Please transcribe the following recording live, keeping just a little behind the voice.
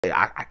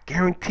I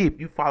guarantee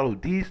if you follow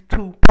these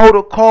two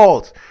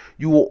protocols,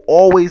 you will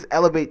always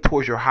elevate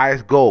towards your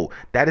highest goal.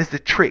 That is the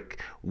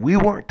trick. We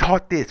weren't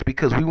taught this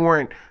because we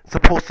weren't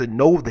supposed to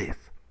know this.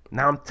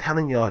 Now I'm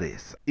telling y'all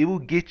this. It will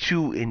get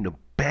you in the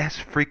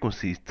best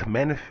frequencies to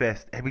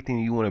manifest everything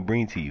you want to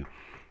bring to you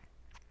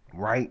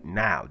right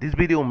now. This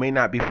video may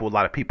not be for a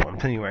lot of people. I'm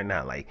telling you right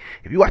now, like,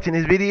 if you're watching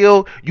this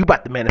video, you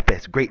about to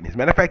manifest greatness.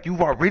 Matter of fact,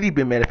 you've already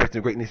been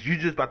manifesting greatness. You're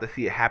just about to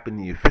see it happen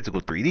in your physical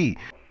 3D.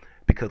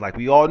 Because like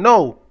we all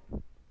know,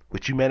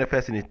 what you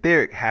manifest in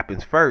etheric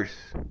happens first,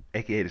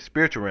 aka the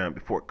spiritual realm,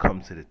 before it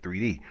comes to the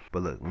 3D.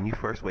 But look, when you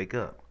first wake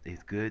up,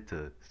 it's good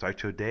to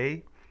start your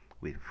day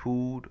with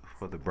food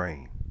for the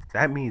brain.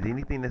 That means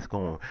anything that's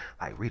going,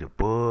 like, read a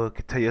book,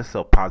 tell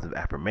yourself positive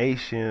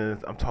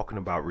affirmations. I'm talking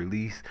about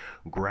release,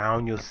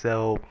 ground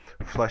yourself,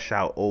 flush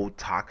out old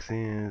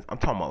toxins. I'm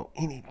talking about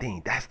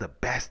anything. That's the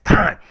best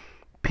time.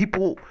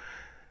 People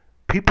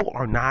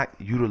are not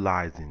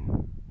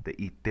utilizing the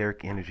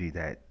etheric energy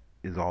that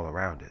is all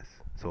around us.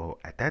 So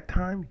at that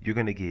time, you're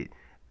going to get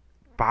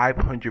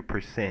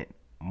 500%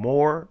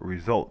 more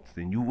results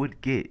than you would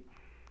get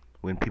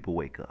when people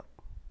wake up.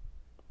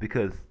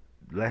 Because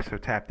less are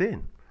tapped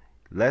in.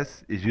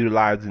 Less is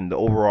utilizing the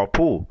overall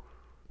pool.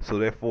 So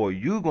therefore,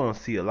 you're going to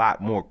see a lot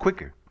more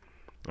quicker.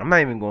 I'm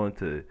not even going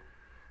to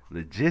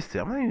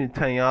logistics. I'm not even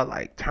telling y'all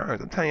like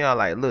terms. I'm telling y'all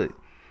like, look,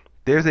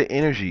 there's an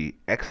energy,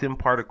 XM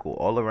particle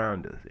all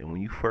around us. And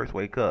when you first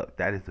wake up,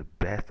 that is the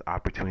best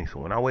opportunity. So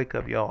when I wake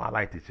up, y'all, I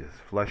like to just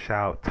flush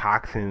out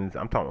toxins.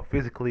 I'm talking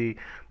physically.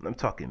 I'm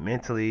talking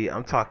mentally.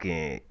 I'm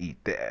talking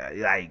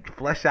like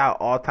flush out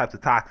all types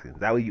of toxins.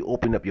 That way you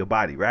open up your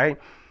body, right?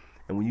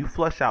 And when you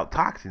flush out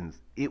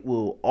toxins, it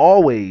will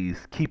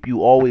always keep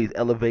you always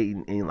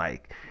elevating in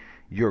like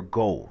your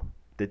goal.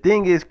 The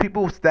thing is,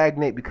 people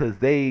stagnate because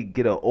they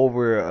get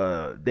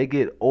over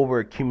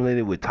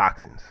accumulated with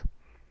toxins.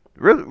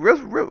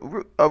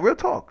 Real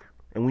talk.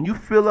 And when you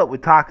fill up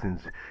with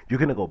toxins, you're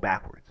gonna go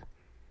backwards.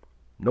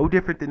 No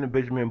different than the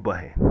Benjamin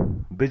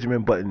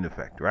Button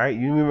effect, right?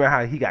 You remember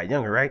how he got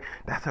younger, right?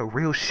 That's a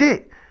real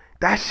shit.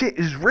 That shit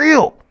is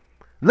real.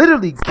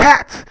 Literally,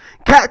 cats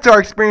are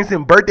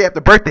experiencing birthday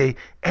after birthday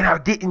and are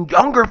getting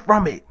younger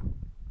from it.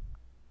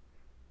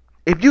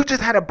 If you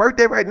just had a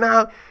birthday right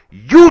now,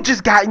 you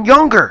just gotten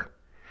younger.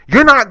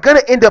 You're not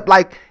gonna end up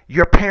like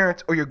your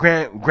parents or your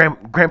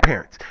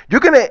grandparents. You're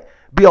gonna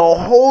be a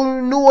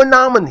whole new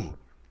anomaly.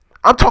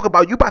 I'm talking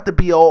about you about to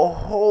be a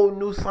whole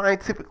new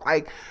scientific,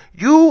 like,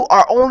 you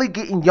are only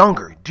getting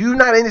younger. Do you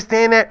not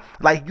understand that?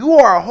 Like, you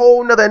are a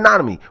whole nother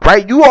anomaly,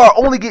 right? You are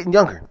only getting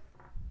younger.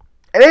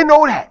 And they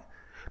know that.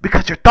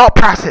 Because your thought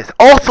process,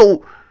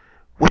 also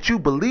what you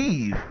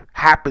believe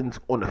happens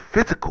on the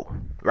physical,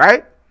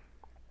 right?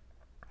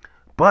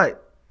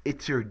 But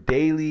it's your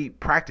daily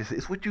practice.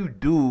 It's what you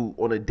do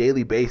on a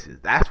daily basis.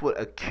 That's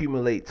what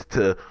accumulates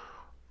to an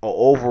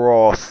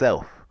overall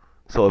self.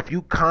 So if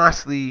you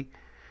constantly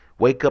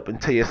wake up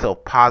and tell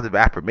yourself positive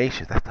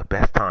affirmations, that's the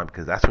best time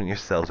because that's when your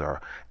cells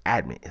are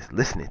adamant. It's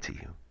listening to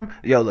you.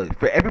 Yo, look,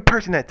 for every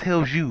person that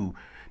tells you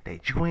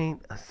that you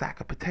ain't a sack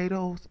of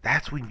potatoes,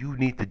 that's when you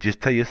need to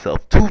just tell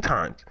yourself 2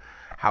 times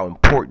how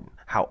important,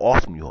 how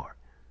awesome you are.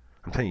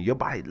 I'm telling you, your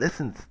body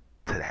listens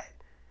to that.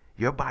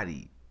 Your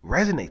body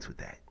resonates with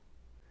that.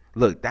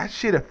 Look, that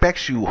shit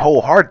affects you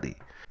wholeheartedly.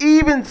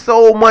 Even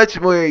so much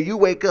where you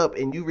wake up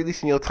and you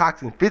releasing your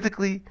toxin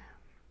physically,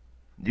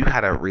 you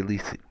gotta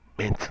release it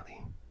mentally.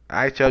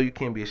 Alright, yo, you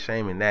can't be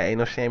ashamed in that. Ain't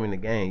no shame in the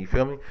game, you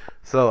feel me?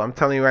 So I'm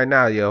telling you right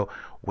now, yo,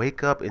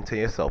 wake up and tell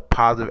yourself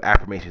positive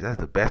affirmations. That's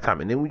the best time.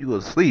 And then when you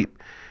go to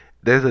sleep,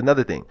 there's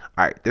another thing.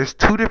 Alright, there's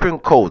 2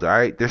 different codes,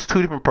 alright? There's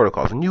 2 different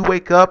protocols. When you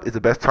wake up, it's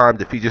the best time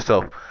to feed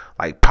yourself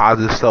like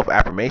positive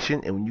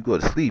self-affirmation. And when you go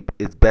to sleep,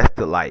 it's best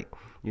to like,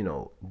 you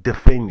know,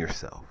 defend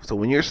yourself. So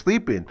when you're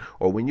sleeping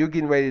or when you're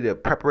getting ready to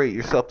prepare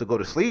yourself to go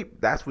to sleep,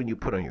 that's when you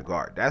put on your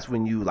guard. That's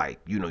when you like,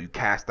 you know, you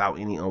cast out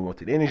any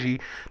unwanted energy.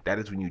 That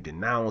is when you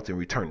denounce and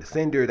return to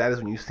sender. That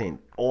is when you send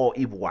all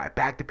evil eye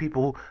back to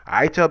people. All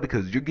right, y'all,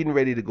 because you're getting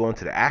ready to go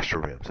into the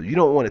astral realm. So you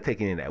don't want to take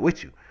any of that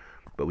with you.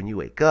 But when you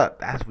wake up,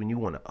 that's when you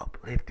want to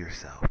uplift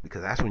yourself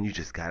because that's when you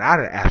just got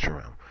out of the astral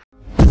realm.